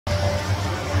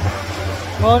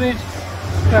Morning,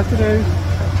 good afternoon,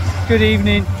 good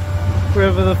evening,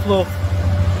 wherever the fluff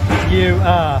you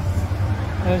are.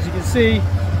 As you can see,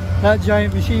 that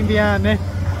giant machine behind me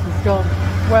has gone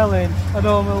well in. I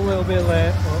know I'm a little bit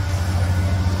late, but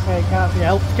hey, it can't be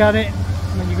helped, can it?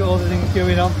 When you've got other things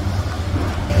going on.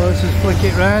 So let's just flick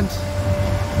it round.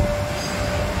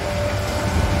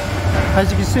 As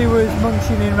you can see, where it's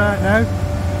munching in right now,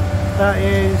 that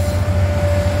is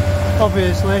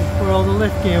obviously where all the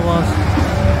lift gear was.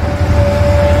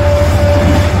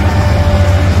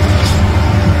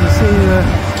 You can see the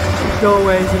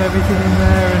doorways and everything in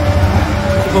there, and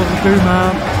above the boom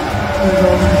arm there's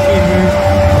all the machinery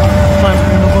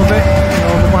clamping above it, and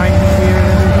all the winding gear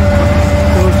and everything.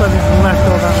 So it looks like there's left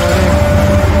all that way in,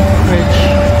 which,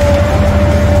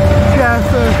 yeah,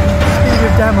 for speed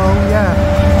of demo, yeah,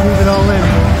 leave it all in,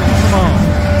 but come on.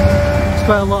 There's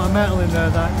quite a lot of metal in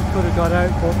there that you could have got out,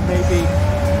 but maybe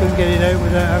couldn't get it out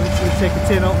without having to take a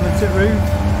tin off the tip roof.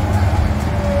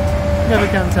 Never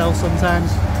can tell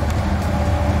sometimes.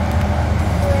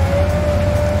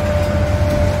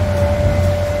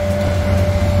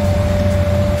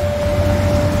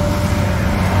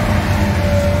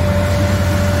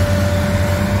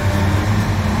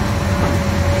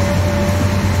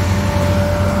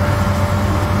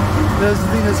 There's the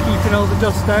thing that's keeping all the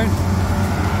dust down.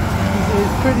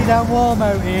 It's pretty damn warm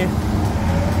out here.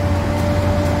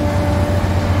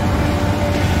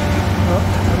 But,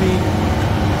 I mean,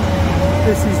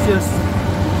 this is just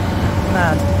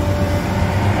mad.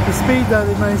 The speed that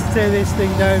they managed to tear this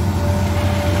thing down.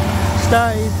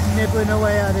 Started nibbling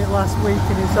away at it last week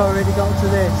and it's already got to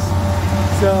this.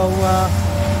 So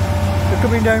they're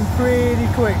coming down pretty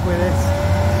quick with this.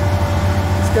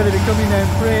 It's going to be coming down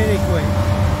pretty quick.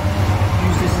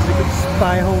 Use this as a good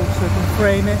spy hole so I can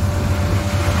frame it.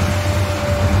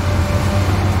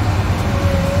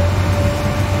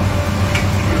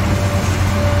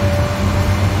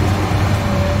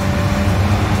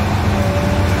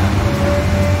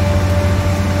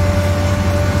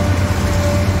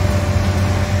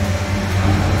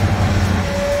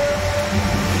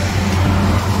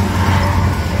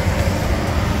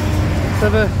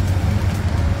 Let's have a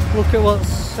look at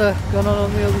what's gone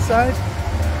on the other side.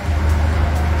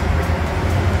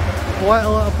 Quite a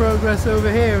lot of progress over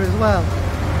here as well.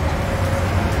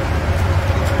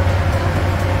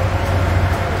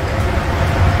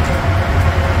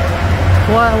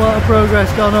 Quite a lot of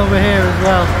progress gone over here as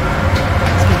well.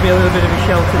 It's going to be a little bit of a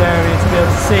sheltered area to be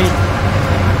able to see.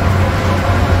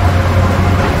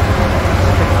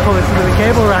 Probably some of the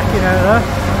cable racking out there.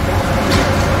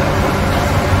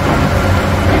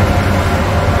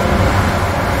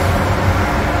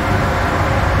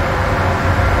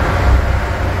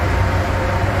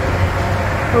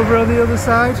 Over on the other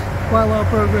side, quite a lot of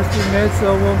progress being made,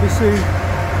 so it won't be soon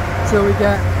till we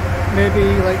get maybe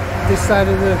like this side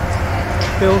of the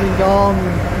building gone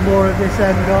and more of this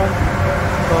end gone.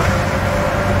 But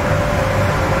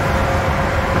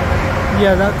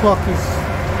yeah, that clock is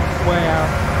way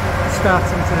out,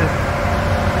 starting to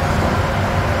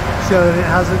show that it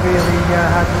hasn't really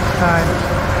had much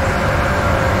time.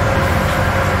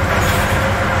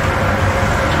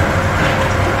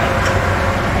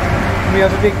 We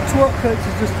have a big truck that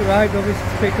has just arrived, obviously,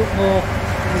 to pick up more of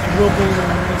this rubble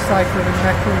and recycling and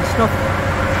metal and stuff.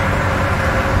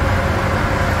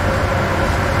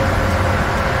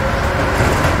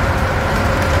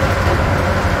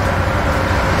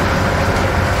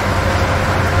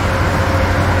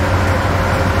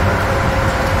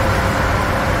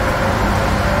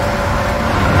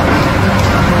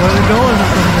 Where the doors are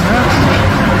coming now.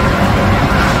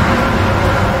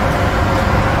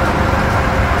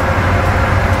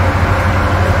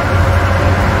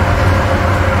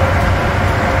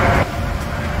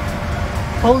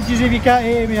 Apologies if you can't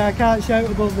hear me, I can't shout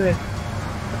above this.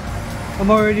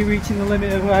 I'm already reaching the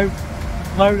limit of how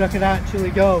loud I can actually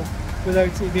go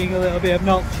without it being a little bit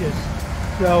obnoxious.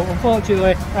 So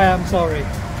unfortunately, I am sorry.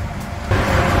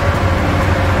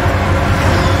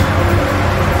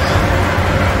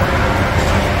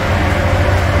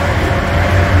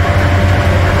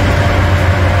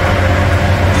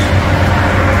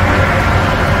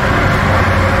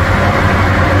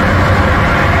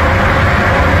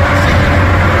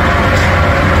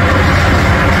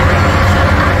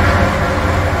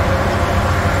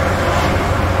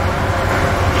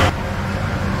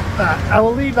 I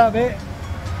will leave that bit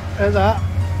at that.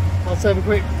 Let's have a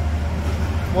quick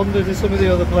wander to some of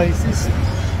the other places.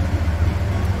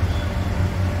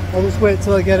 I'll just wait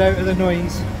till I get out of the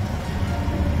noise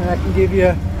and I can give you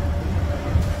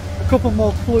a couple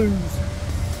more clues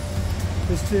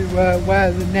as to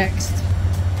where the next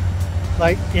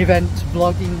like event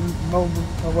vlogging moment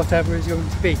or whatever is going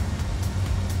to be.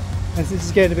 And since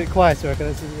it's getting a bit quieter, I can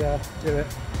actually do it.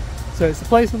 So it's a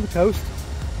place on the coast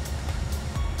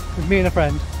with me and a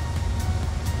friend,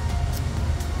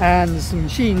 and there's some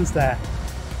machines there.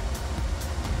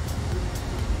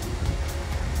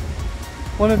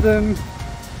 One of them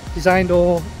designed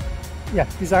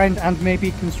and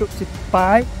maybe constructed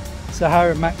by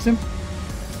Sahara Maxim,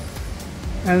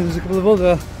 and there's a couple of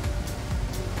other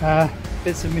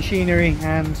bits of machinery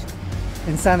and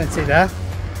insanity there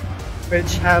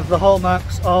which have the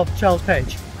hallmarks of Charles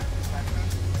Page.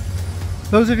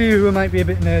 Those of you who might be a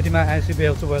bit nerdy might actually be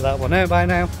able to work that one out by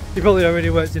now. You probably already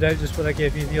worked it out just what I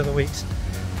gave you the other week's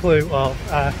clue of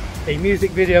a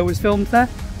music video was filmed there,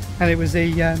 and it was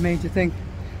a major thing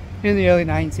in the early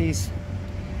 90s,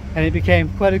 and it became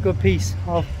quite a good piece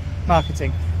of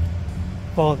marketing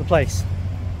for the place.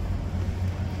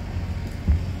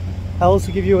 I'll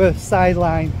also give you a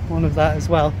sideline one of that as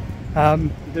well.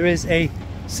 There is a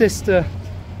sister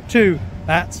to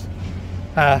that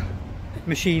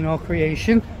machine or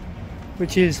creation,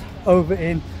 which is over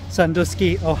in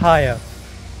Sandusky, Ohio.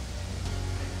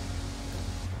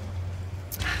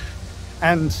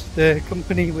 And the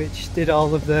company which did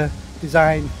all of the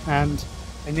design and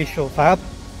initial fab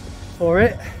for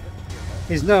it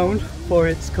is known for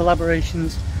its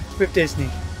collaborations with Disney.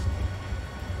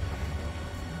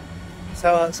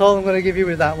 So that's all I'm going to give you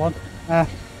with that one.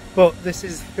 But this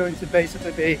is going to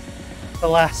basically be the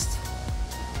last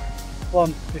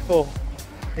one before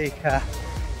the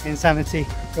insanity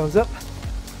goes up.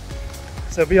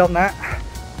 So beyond that,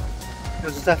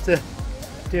 you'll just have to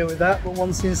deal with that. But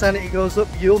once the insanity goes up,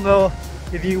 you'll know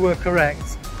if you were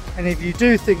correct. And if you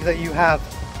do think that you have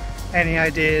any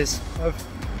ideas of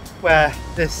where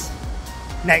this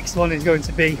next one is going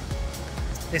to be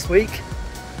this week,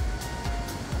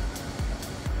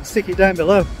 stick it down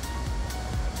below.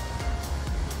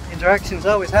 Interactions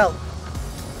always help.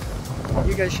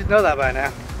 You guys should know that by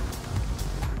now.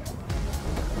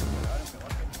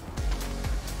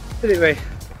 Anyway,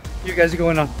 you guys are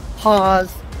going on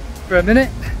pause for a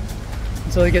minute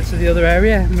until we get to the other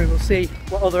area, and we will see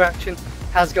what other action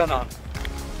has gone on.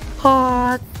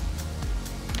 Pause!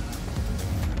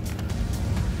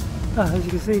 As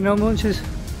you can see, not much has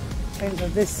changed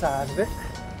on this side of it.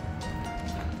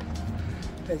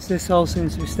 This all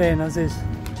seems to be staying as is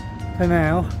for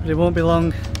now, but it won't be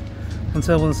long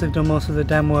until once they've done most of the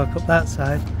dam work up that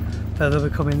side that they'll be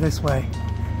coming this way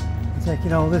and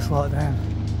taking all this lot down.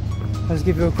 I'll just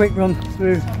give you a quick run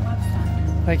through,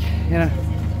 like, you know,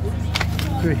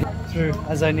 through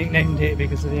as I nicknamed it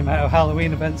because of the amount of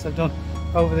Halloween events I've done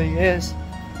over the years.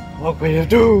 Walkway of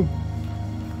Doom!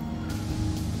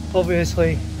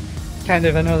 Obviously, kind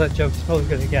of, I know that joke's probably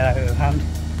going to get out of hand,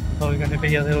 probably going to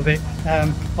be a little bit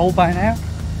old by now,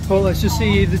 but let's just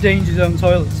see if the danger zone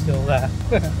toilet's still there.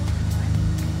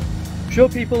 I'm sure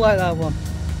people like that one,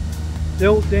 the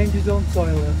old danger zone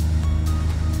toilet.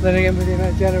 Then again, with the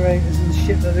amount of generators and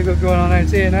shit that they've got going on out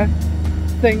here now, I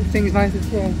think things might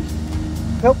have changed.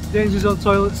 Nope, danger zone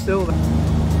toilet's still there.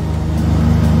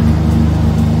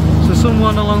 So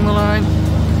someone along the line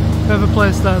ever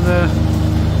placed that there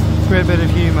for a bit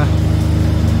of humour,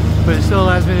 but it still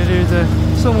allows me to do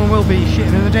someone will be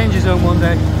shitting in the danger zone one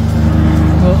day,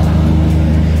 but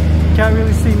can't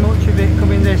really see much of it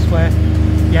coming this way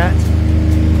yet,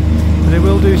 but it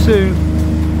will do soon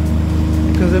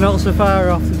because they're not so far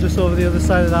off, they're just over the other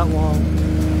side of that wall.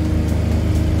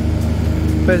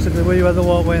 Basically where you have the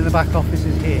walkway and the back office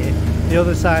is here, the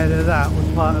other side of that was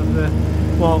part of the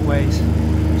walkways,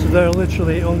 so they're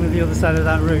literally only the other side of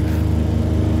that roof.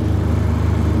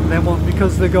 And then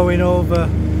because they're going over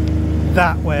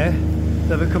that way,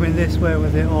 they'll be coming this way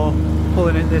with it or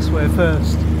pulling it this way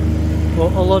first.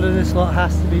 But a lot of this lot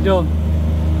has to be done.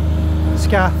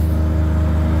 Scaff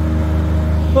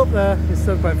up there is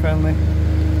still quite friendly,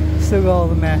 still got all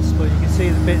the mess, but you can see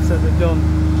the bits that they've done.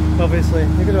 Obviously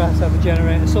they're going to have to have a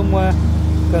generator somewhere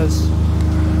because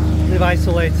they've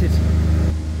isolated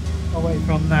away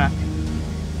from that.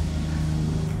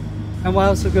 And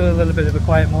whilst I've got a little bit of a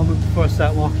quiet moment before I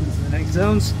start walking to the next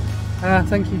zones,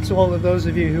 thank you to all of those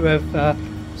of you who have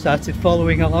started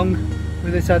following along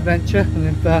with this adventure and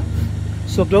have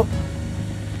subbed up.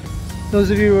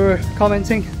 Those of you who are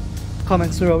commenting,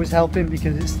 comments are always helping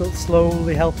because it's still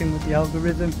slowly helping with the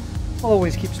algorithm.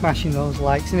 Always keep smashing those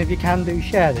likes, and if you can do,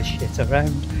 share this shit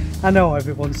around. I know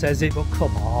everyone says it, but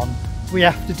come on, we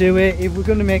have to do it. If we're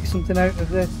going to make something out of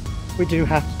this, we do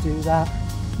have to do that.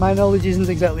 My knowledge isn't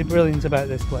exactly brilliant about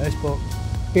this place, but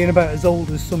being about as old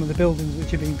as some of the buildings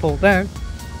which are being pulled down,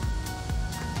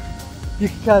 you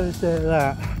can kind of say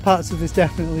that parts of this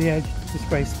definitely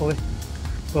disgracefully.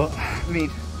 But I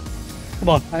mean, come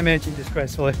on, I'm aging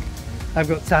disgracefully. I've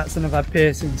got tats and I've had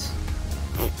piercings.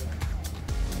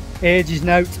 Age is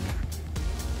nought.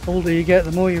 The older you get,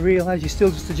 the more you realise you're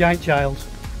still just a giant child.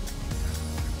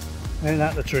 Ain't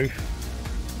that the truth?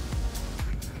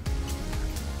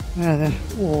 And then,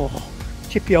 oh,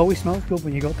 chippy always smells good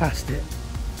when you go past it.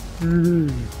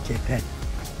 Chippy.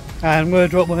 And I'm going to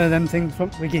drop one of them things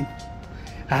from Wigan.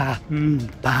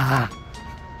 Pie.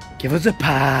 Give us a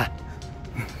pie.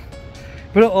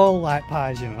 But not all like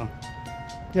pies, you know.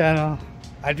 Yeah, no,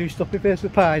 I do stuff my face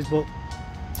with pies, but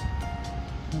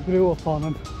I grew up on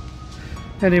them.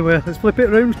 Anyway, let's flip it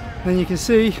round, and you can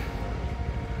see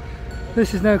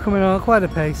this is now coming on at quite a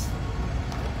pace.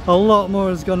 A lot more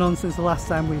has gone on since the last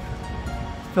time we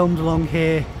filmed along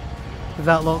here, with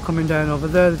that lot coming down over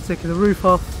there. They've taken the roof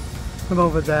off from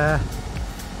over there.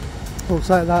 Looks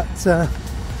like that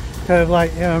kind of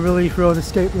like, you know, relief road,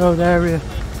 escape road area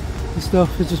and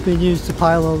stuff has just been used to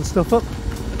pile all the stuff up.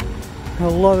 A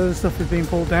lot of the stuff is being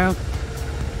pulled down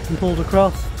and pulled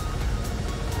across,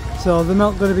 so they're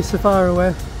not going to be so far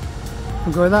away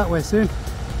from going that way soon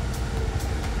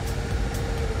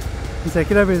and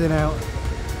taking everything out.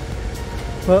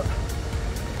 But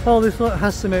all this lot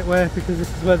has to make way because this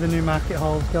is where the new market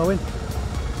hall is going.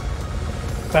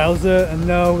 Bowser, and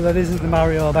no, that isn't the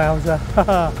Mario Bowser.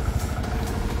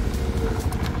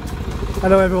 I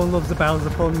know everyone loves the Bowser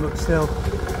pun, but still,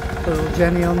 a little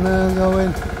Jenny on there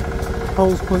going.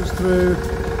 Holes punched through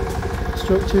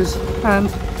structures, and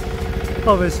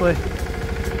obviously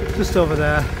just over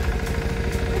there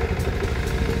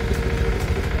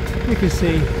you can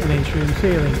see an atrium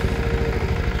ceiling.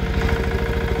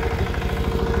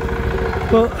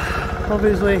 But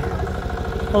obviously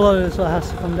a lot of this has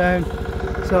to come down,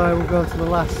 so I will go to the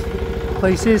last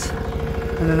places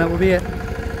and then that will be it.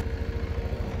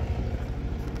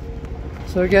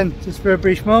 So again, just for a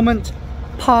brief moment,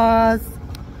 pause.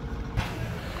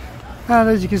 And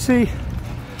as you can see,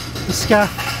 the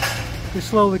scaff is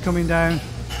slowly coming down,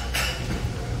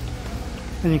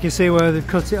 and you can see where they've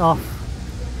cut it off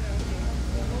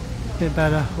a bit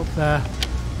better up there,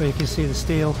 where you can see the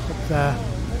steel up there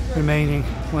remaining,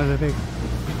 where the big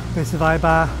bits of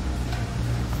eye-bar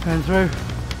going through.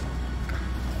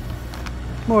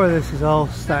 More of this is all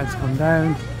starting to come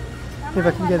down. If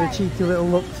I can get a cheeky little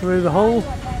look through the hole,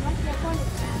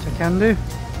 which I can do.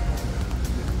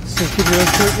 Just give you a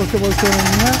quick look at what's going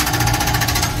on there.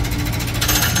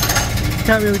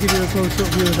 Can't really give you a close-up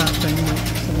view of that thing, but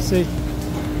you can see.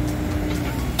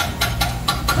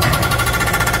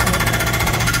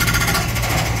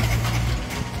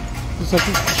 Just like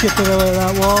it's chipping away at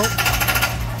that wall.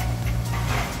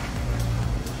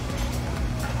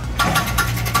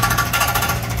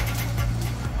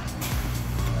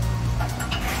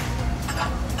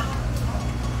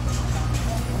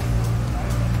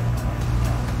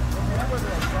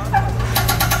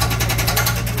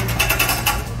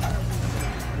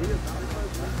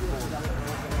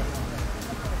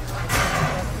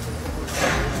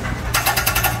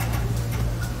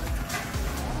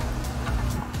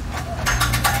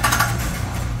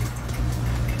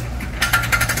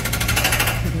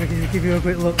 Give you a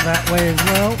quick look that way as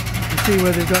well. You see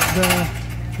where they've got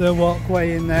the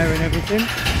walkway in there and everything.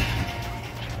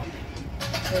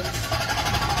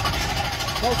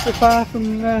 It's not so far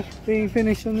from being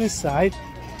finished on this side,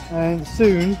 and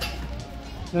soon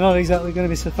they're not exactly going to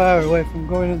be so far away from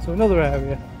going into another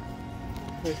area,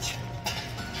 which,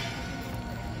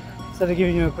 instead of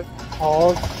giving you a quick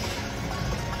pause,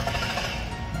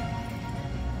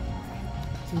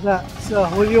 so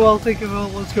what do you all think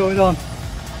about what's going on?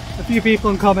 A few people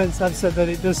in comments have said that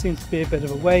it does seem to be a bit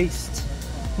of a waste,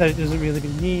 that it doesn't really be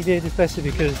needed, especially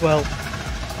because, well,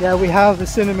 yeah, we have the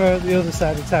cinema at the other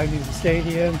side of town near the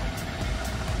stadium.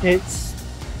 It's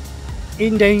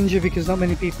in danger because not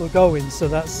many people are going, so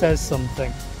that says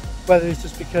something. Whether it's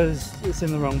just because it's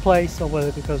in the wrong place, or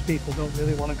whether because people don't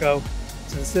really want to go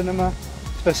to the cinema,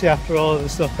 especially after all of the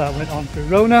stuff that went on through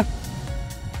Rona.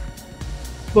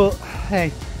 But hey,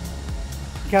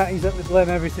 you can't exactly blame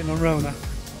everything on Rona,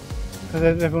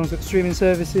 because everyone's got streaming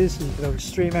services and you can always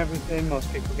stream everything.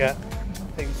 Most people get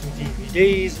things through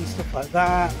DVDs and stuff like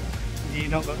that.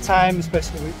 You've not got time,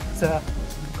 especially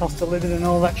with cost of living and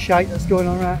all that shite that's going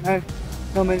on right now.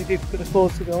 Not many people could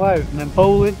afford to go out. And then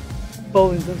bowling's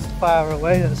not so far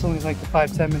away, that's only like a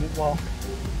 5-10 minute walk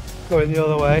going the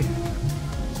other way,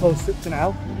 close to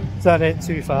now, so that ain't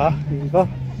too far either,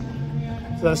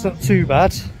 so that's not too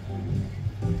bad. So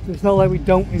it's not like we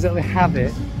don't exactly have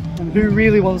it. And who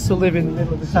really wants to live in the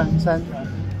middle of the town centre?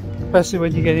 Especially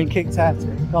when you're getting kicked out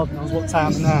at God knows what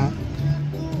time and that.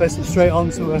 Especially straight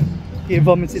onto a get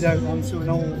vomited out onto an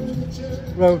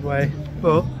old roadway.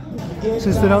 But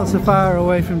since they're not so far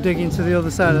away from digging to the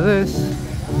other side of this,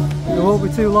 it won't be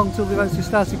too long till they've actually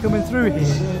started coming through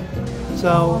here.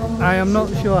 So I am not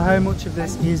sure how much of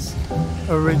this is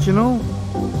original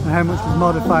and how much was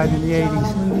modified in the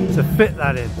 80s to fit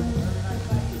that in.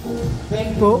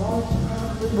 But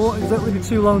won't exactly be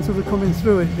too long till they're coming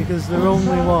through it, because they're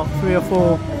only what, 3 or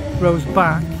 4 rows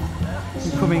back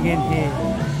and coming in here.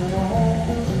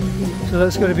 So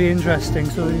that's going to be interesting.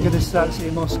 So you're going to start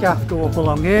seeing more scaff go up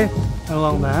along here and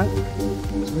along there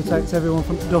to protect everyone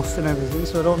from dust and everything.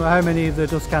 So I don't know how many of the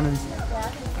dust cannons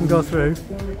can go through,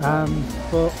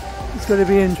 but it's going to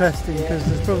be interesting, because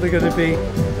there's probably going to be,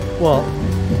 what,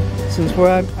 since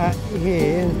where I'm at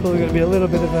here, there's probably going to be a little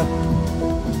bit of a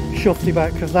shufty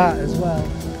back of that as well.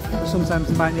 Sometimes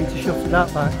they might need to shufty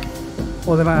that back,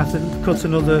 or they might have to cut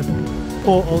another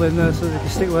portal in there so they can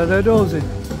stick where their doors in.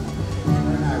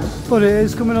 But it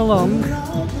is coming along,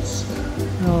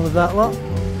 and all of that lot.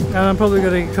 And I'm probably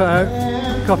going to cut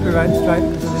out copyright strike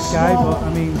because of this guy, but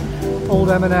I mean, old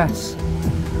M&S.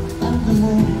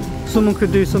 Someone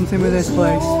could do something with this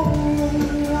place.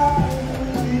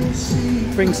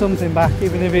 Bring something back,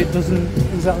 even if it doesn't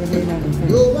exactly mean anything.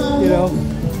 You know,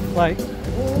 like,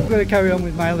 I'm going to carry on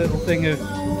with my little thing of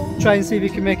try and see if you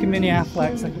can make a mini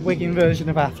Afflex, like a Wigan version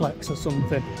of Afflex or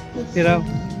something. You know,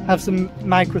 have some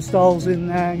micro stalls in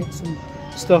there, get some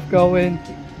stuff going.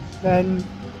 Then,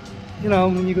 you know,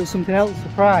 when you got something else for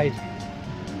pride,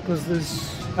 because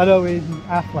there's, I know in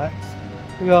Afflex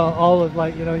we got all of,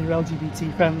 like, you know, your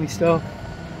LGBT friendly stuff,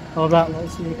 all that lot,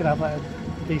 so you can have like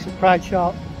a decent pride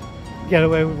shop, get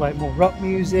away with like more rock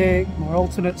music, more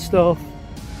alternate stuff,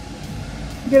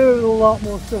 get away with a lot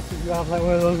more stuff if you have like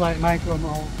one of those like micro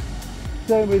malls.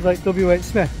 Same with like W.H.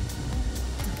 Smith,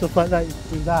 stuff like that, you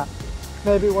can do that.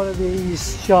 Maybe one of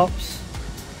these shops,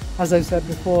 as I said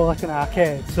before, like an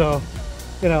arcade, so,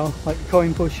 you know, like your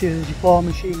coin pushes, your claw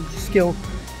machines, your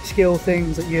skill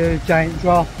things, like your giant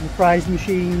drop, your prize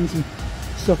machines and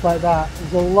stuff like that.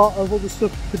 There's a lot of other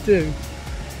stuff you could do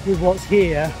with what's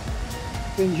here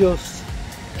than just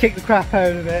kick the crap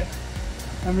out of it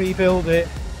and rebuild it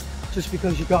just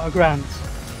because you've got a grant.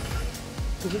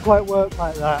 Doesn't quite work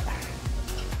like that.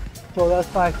 So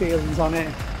that's my feelings on it.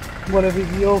 Whatever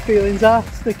your feelings are,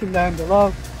 stick them down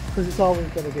below, because it's always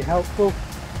going to be helpful.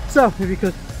 So if you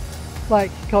could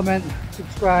like, comment,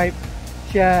 subscribe,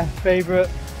 share, favourite,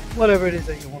 whatever it is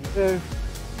that you want to do.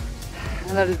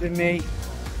 And that has been me,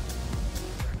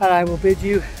 and I will bid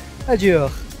you adieu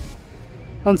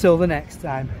until the next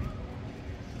time.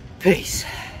 Peace.